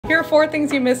Here are 4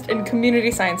 things you missed in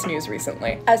community science news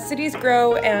recently. As cities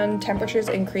grow and temperatures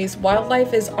increase,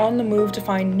 wildlife is on the move to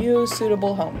find new,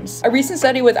 suitable homes. A recent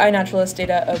study with iNaturalist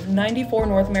data of 94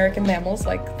 North American mammals,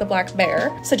 like the black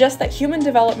bear, suggests that human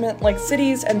development, like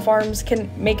cities and farms,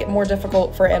 can make it more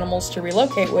difficult for animals to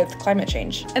relocate with climate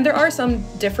change. And there are some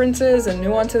differences and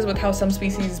nuances with how some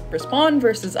species respond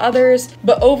versus others,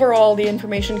 but overall, the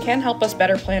information can help us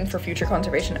better plan for future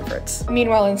conservation efforts.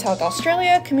 Meanwhile, in South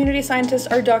Australia, community scientists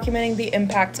are documenting the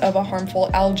impacts of a harmful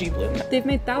algae bloom. They've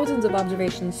made thousands of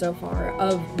observations so far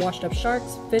of washed up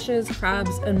sharks, fishes,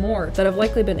 crabs, and more that have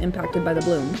likely been impacted by the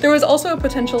bloom. There was also a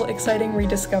potential exciting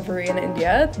rediscovery in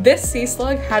India. This sea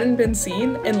slug hadn't been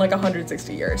seen in like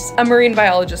 160 years. A marine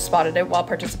biologist spotted it while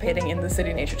participating in the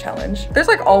City Nature Challenge. There's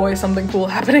like always something cool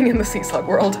happening in the sea slug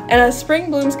world. And as spring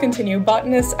blooms continue,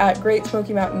 botanists at Great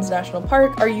Smoky Mountains National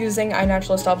Park are using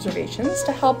iNaturalist observations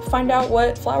to help find out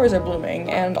what flowers are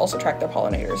blooming and also track their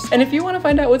pollinators. And if you want to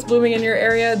find out what's blooming in your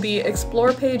area, the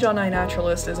Explore page on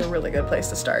iNaturalist is a really good place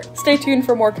to start. Stay tuned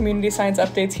for more community science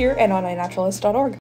updates here and on iNaturalist.org.